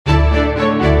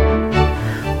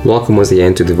Welcome once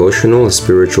again to Devotional, a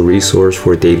spiritual resource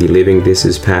for daily living. This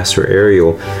is Pastor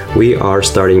Ariel. We are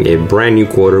starting a brand new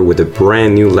quarter with a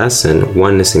brand new lesson,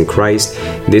 Oneness in Christ.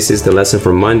 This is the lesson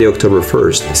for Monday, October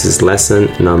 1st. This is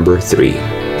lesson number 3.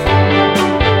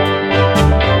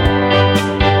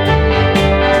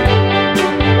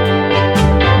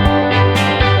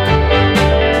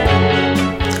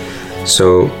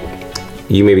 So,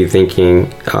 you may be thinking,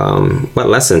 what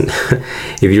lesson?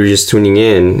 If you're just tuning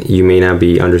in, you may not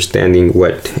be understanding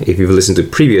if you've listened to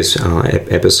previous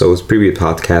episodes, previous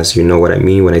podcasts, you know what I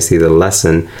mean when I say the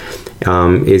lesson.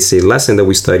 It's a lesson that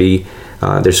we study.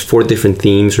 There's 4 different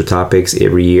themes or topics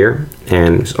every year,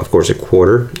 and of course a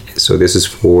quarter. So this is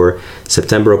for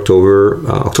September,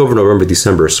 October, November,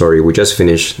 December. Sorry, we just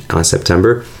finished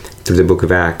September through the book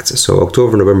of Acts. So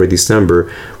October, November,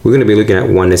 December, we're going to be looking at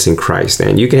oneness in Christ.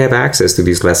 And you can have access to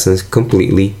these lessons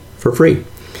completely for free.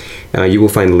 You will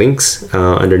find links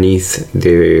underneath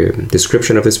the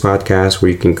description of this podcast where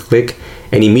you can click,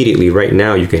 and immediately right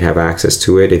now you can have access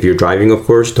to it. If you're driving, of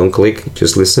course, don't click,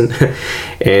 just listen.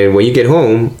 And when you get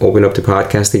home, open up the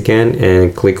podcast again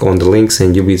and click on the links,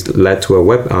 and you'll be led to a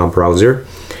web browser,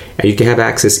 and you can have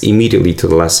access immediately to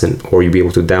the lesson, or you'll be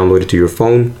able to download it to your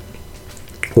phone.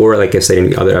 Or, like I said in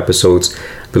the other episodes,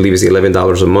 I believe it's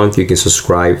 $11 a month. You can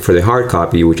subscribe for the hard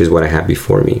copy, which is what I have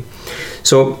before me.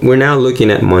 So we're now looking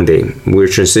at Monday. We're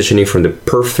transitioning from the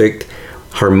perfect,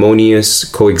 harmonious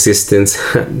coexistence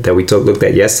that we looked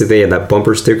at yesterday and that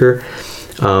bumper sticker.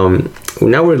 Now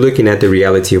we're looking at the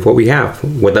reality of what we have,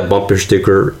 what that bumper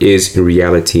sticker is in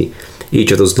reality. Each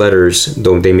of those letters,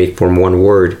 though they may form one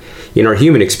word, in our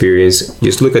human experience,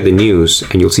 just look at the news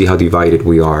and you'll see how divided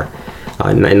we are.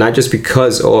 And not just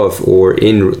because of or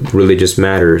in religious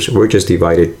matters, we're just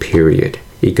divided, period.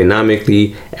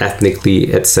 Economically,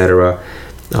 ethnically, etc.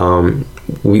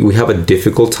 We have a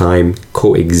difficult time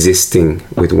coexisting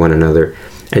with one another.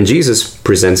 And Jesus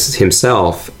presents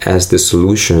himself as the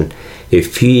solution.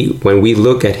 When we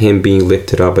look at him being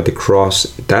lifted up at the cross,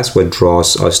 that's what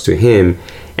draws us to him,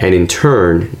 and in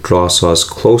turn draws us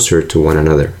closer to one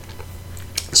another.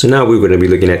 So now we're going to be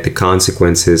looking at the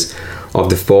consequences of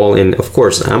the fall, and of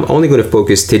course I'm only going to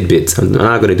focus tidbits. I'm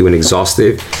not going to do an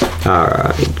exhaustive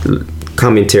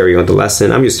commentary on the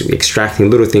lesson. I'm just extracting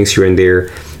little things here and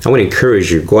there. I want to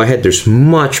encourage you, go ahead. There's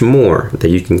much more that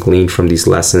you can glean from these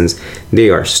lessons.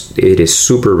 It is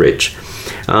super rich.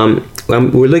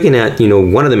 We're looking at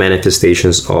one of the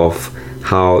manifestations of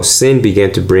how sin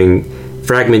began to bring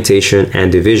fragmentation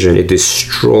and division. It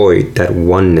destroyed that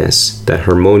oneness, that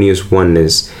harmonious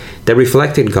oneness that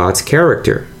reflected God's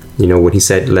character. When he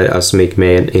said, let us make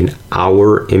man in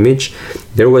our image,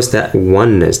 there was that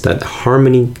oneness, that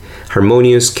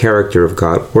harmonious character of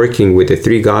God working with the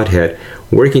three Godhead,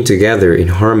 working together in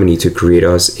harmony to create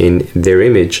us in their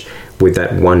image with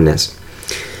that oneness.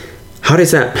 How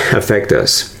does that affect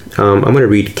us? I'm going to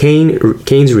read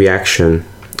Cain's reaction,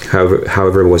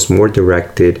 however, was more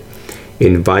directed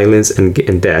in violence and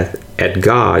death at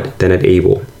God than at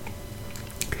Abel.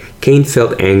 Cain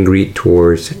felt angry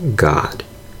towards God.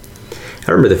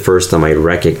 I remember the first time I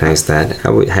recognized that.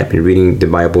 I had been reading the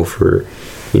Bible for,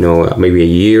 maybe a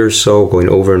year or so, going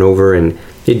over and over, and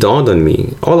it dawned on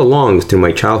me. All along through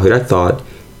my childhood, I thought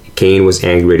Cain was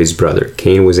angry at his brother.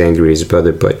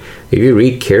 But if you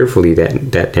read carefully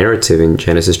that narrative in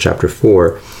Genesis chapter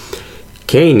 4,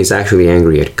 Cain is actually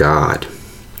angry at God,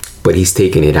 but he's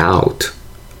taking it out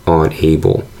on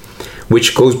Abel,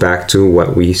 which goes back to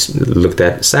what we looked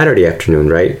at Saturday afternoon,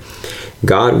 right?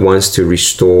 God wants to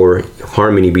restore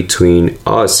harmony between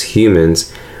us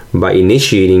humans by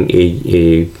initiating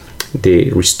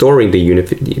restoring the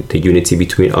unity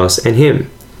between us and him.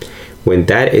 When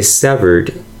that is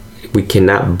severed, we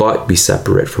cannot but be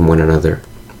separate from one another.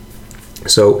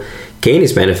 So Cain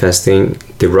is manifesting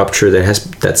the rupture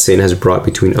that sin has brought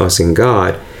between us and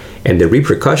God, and the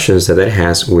repercussions that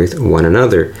has with one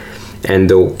another.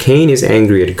 And though Cain is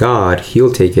angry at God,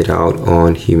 he'll take it out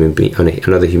on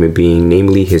another human being,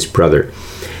 namely his brother.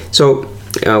 So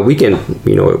we can,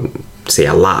 say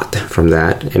a lot from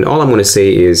that. And all I'm going to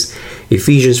say is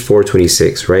Ephesians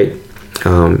 4:26, right?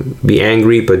 Be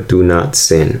angry, but do not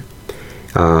sin.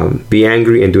 Be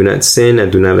angry and do not sin,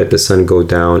 and do not let the sun go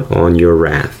down on your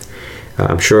wrath.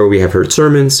 I'm sure we have heard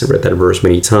sermons, read that verse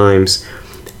many times.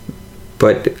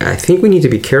 But I think we need to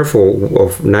be careful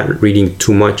of not reading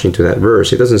too much into that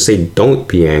verse. It doesn't say don't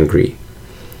be angry.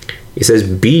 It says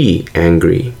be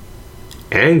angry.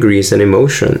 Angry is an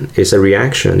emotion. It's a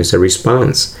reaction. It's a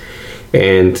response.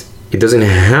 And it doesn't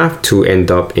have to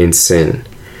end up in sin.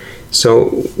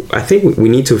 So I think we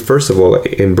need to, first of all,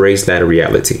 embrace that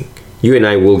reality. You and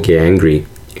I will get angry.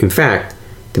 In fact,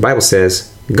 the Bible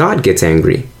says God gets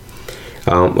angry.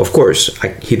 Of course,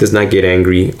 he does not get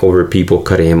angry over people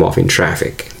cutting him off in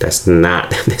traffic. That's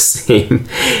not the same.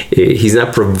 He's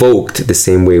not provoked the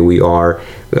same way we are.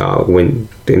 When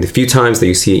in the few times that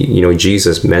you see,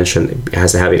 Jesus mentioned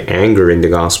as having anger in the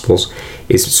Gospels,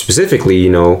 is specifically,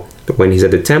 when he's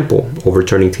at the temple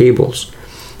overturning tables.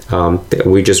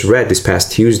 We just read this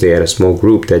past Tuesday at a small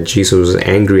group that Jesus was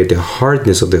angry at the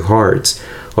hardness of the hearts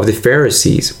of the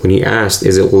Pharisees when he asked,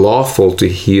 is it lawful to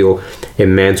heal a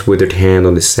man's withered hand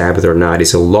on the Sabbath or not?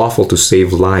 Is it lawful to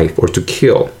save life or to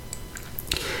kill?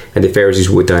 And the Pharisees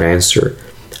would not answer.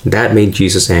 That made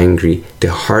Jesus angry,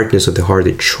 the hardness of the heart,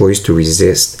 the choice to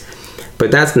resist.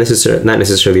 But that's not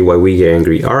necessarily why we get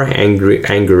angry. Our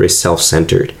anger is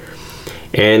self-centered.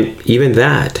 And even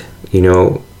that,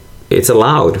 it's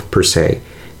allowed per se.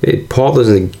 Paul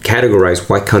doesn't categorize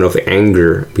what kind of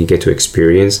anger we get to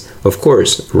experience. Of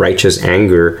course, righteous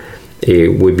anger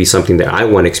would be something that I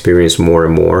want to experience more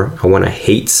and more. I want to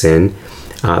hate sin.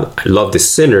 I love the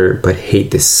sinner, but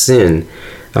hate the sin.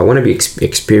 I want to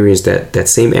experience that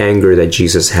same anger that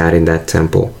Jesus had in that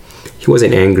temple. He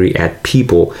wasn't angry at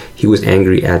people. He was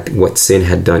angry at what sin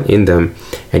had done in them,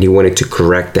 and he wanted to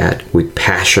correct that with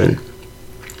passion,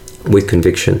 with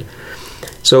conviction.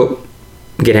 So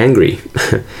get angry.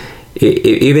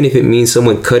 Even if it means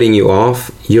someone cutting you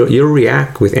off, you'll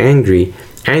react with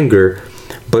anger.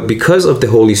 But because of the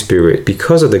Holy Spirit,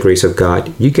 because of the grace of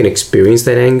God, you can experience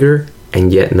that anger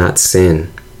and yet not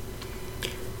sin.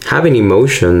 Having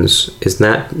emotions is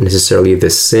not necessarily the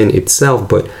sin itself,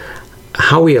 but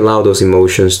how we allow those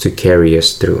emotions to carry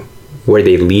us through, where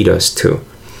they lead us to.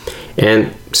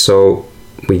 And so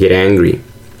we get angry.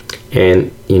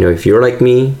 And, if you're like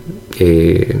me,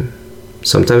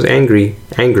 sometimes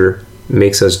anger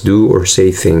makes us do or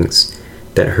say things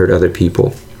that hurt other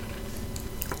people.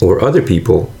 Or other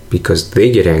people, because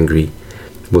they get angry,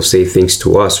 will say things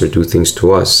to us or do things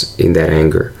to us in that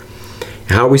anger.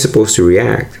 How are we supposed to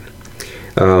react?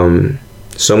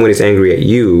 Someone is angry at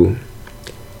you,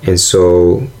 and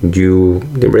so you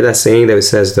remember that saying that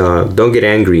says, don't get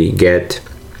angry, get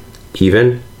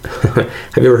even?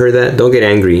 Have you ever heard that? Don't get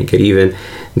angry, get even.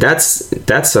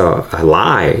 That's a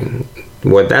lie.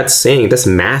 What that's saying, that's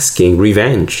masking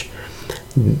revenge.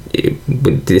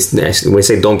 When I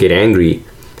say don't get angry,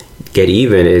 get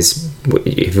even, is,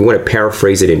 if you want to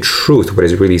paraphrase it in truth, what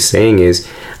it's really saying is,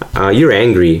 you're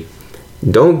angry.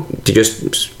 Don't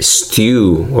just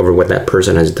stew over what that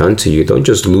person has done to you. Don't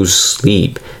just lose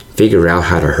sleep. Figure out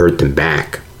how to hurt them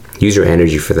back. Use your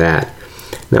energy for that.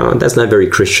 Now, that's not very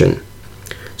Christian.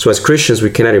 So as Christians, we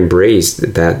cannot embrace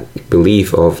that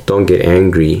belief of don't get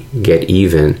angry, get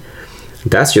even.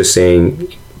 That's just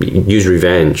saying use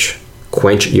revenge.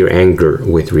 Quench your anger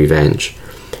with revenge.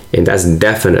 And that's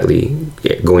definitely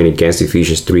going against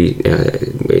Ephesians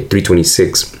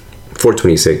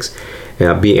 4:26.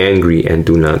 Be angry and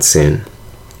do not sin.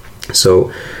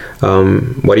 So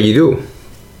what do?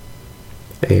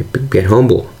 Get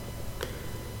humble.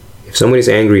 If someone is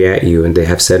angry at you and they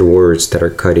have said words that are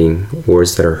cutting,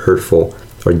 words that are hurtful,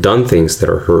 or done things that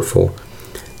are hurtful,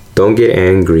 don't get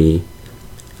angry.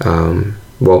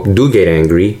 Do get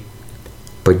angry,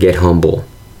 but get humble.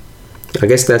 I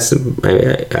guess that's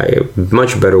a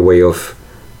much better way of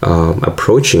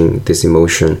approaching this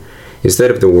emotion.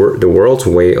 Instead of the world's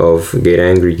way of get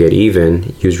angry, get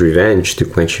even, use revenge to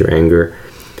quench your anger,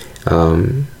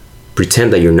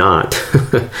 pretend that you're not.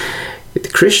 The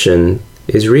Christian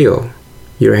is real.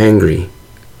 You're angry.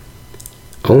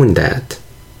 Own that.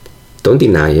 Don't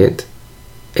deny it.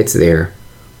 It's there.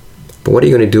 But what are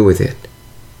you going to do with it?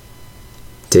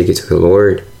 Take it to the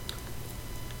Lord.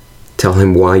 Tell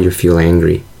him why you feel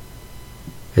angry.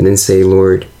 And then say,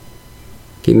 Lord,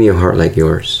 give me a heart like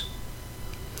yours.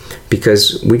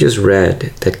 Because we just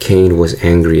read that Cain was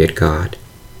angry at God.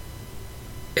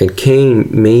 And Cain,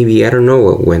 maybe, I don't know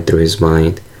what went through his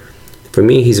mind. For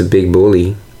me, he's a big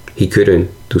bully. He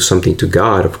couldn't do something to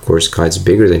God. Of course, God's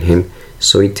bigger than him.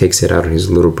 So he takes it out on his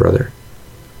little brother.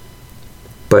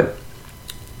 But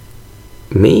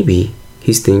maybe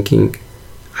he's thinking,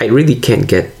 I really can't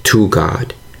get to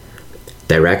God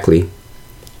directly,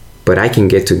 but I can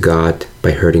get to God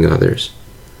by hurting others.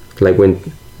 Like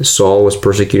when Saul was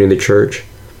persecuting the church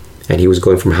and he was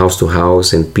going from house to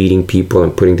house and beating people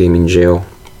and putting them in jail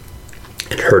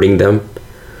and hurting them.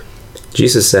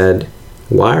 Jesus said,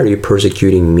 why are you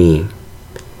persecuting me?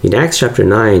 In Acts chapter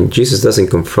 9, Jesus doesn't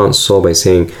confront Saul by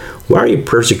saying, why are you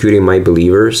persecuting my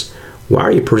believers? Why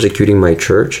are you persecuting my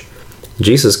church?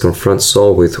 Jesus confronts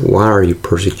Saul with, why are you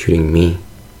persecuting me?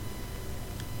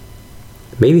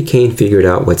 Maybe Cain figured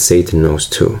out what Satan knows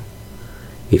too.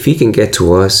 If he can get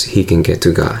to us, he can get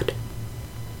to God.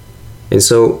 And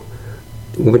so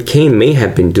what Cain may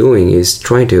have been doing is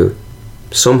trying to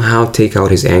somehow take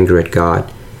out his anger at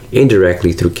God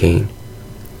indirectly through Cain.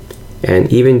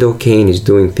 And even though Cain is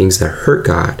doing things that hurt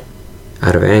God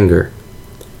out of anger,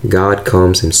 God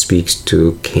comes and speaks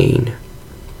to Cain.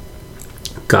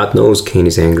 God knows Cain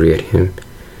is angry at him,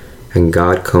 and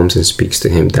God comes and speaks to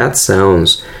him. That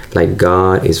sounds like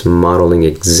God is modeling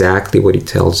exactly what he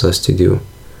tells us to do.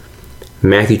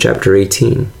 Matthew chapter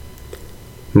 18.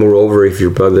 Moreover, if your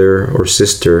brother or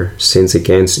sister sins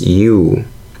against you,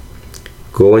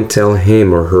 go and tell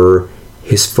him or her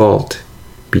his fault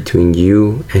between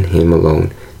you and him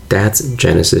alone. That's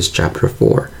Genesis chapter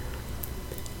 4.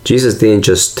 Jesus didn't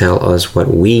just tell us what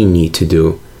we need to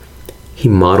do. He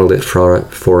modeled it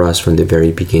for us from the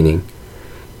very beginning.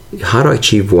 How to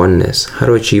achieve oneness, how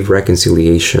to achieve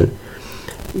reconciliation.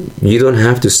 You don't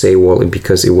have to say, well,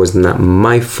 because it was not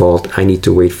my fault, I need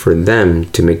to wait for them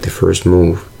to make the first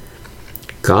move.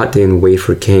 God didn't wait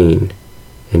for Cain,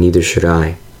 and neither should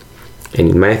I. And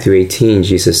in Matthew 18,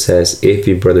 Jesus says, if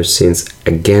your brother sins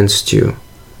against you,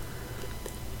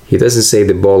 he doesn't say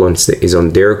the ball is on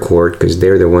their court because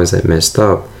they're the ones that messed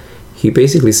up. He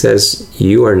basically says,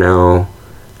 you are now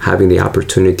having the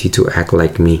opportunity to act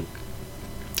like me,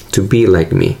 to be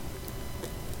like me.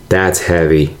 That's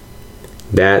heavy.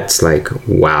 That's like,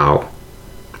 wow,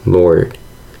 Lord.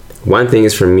 One thing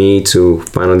is for me to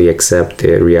finally accept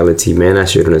the reality, man, I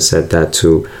shouldn't have said that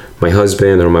to my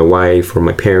husband or my wife or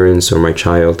my parents or my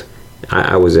child.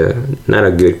 I was not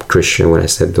a good Christian when I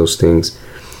said those things.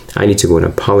 I need to go and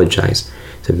apologize.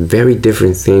 It's a very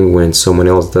different thing when someone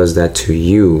else does that to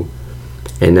you,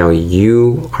 and now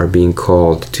you are being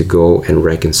called to go and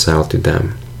reconcile to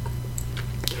them.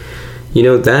 You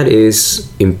know, that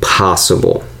is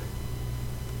impossible.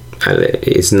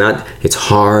 It's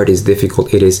hard, it's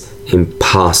difficult, it is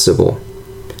impossible.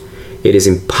 It is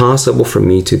impossible for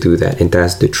me to do that, and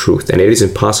that's the truth. And it is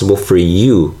impossible for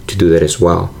you to do that as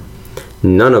well.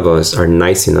 None of us are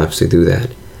nice enough to do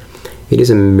that. It is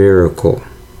a miracle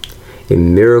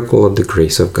of the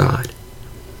grace of God.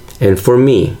 And for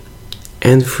me,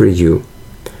 and for you,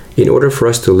 in order for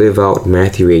us to live out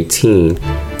Matthew 18,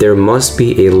 there must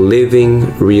be a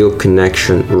living, real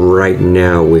connection right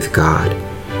now with God.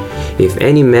 If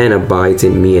any man abides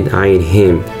in me and I in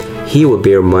him, he will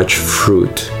bear much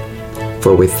fruit.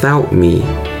 For without me,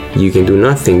 you can do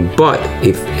nothing. But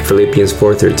if Philippians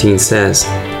 4:13 says,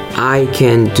 I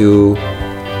can do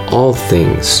all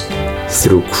things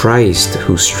through Christ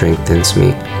who strengthens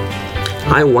me.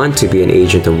 I want to be an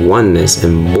agent of oneness,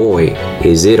 and boy,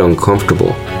 is it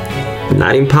uncomfortable.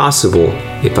 Not impossible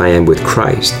if I am with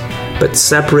Christ, but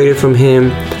separated from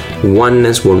him,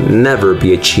 oneness will never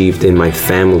be achieved in my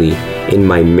family, in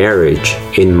my marriage,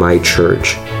 in my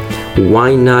church.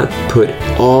 Why not put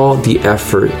all the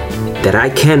effort that I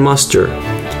can muster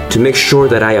to make sure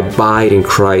that I abide in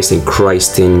Christ and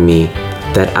Christ in me,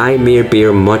 that I may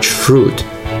bear much fruit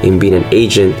in being an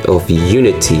agent of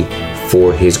unity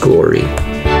for his glory.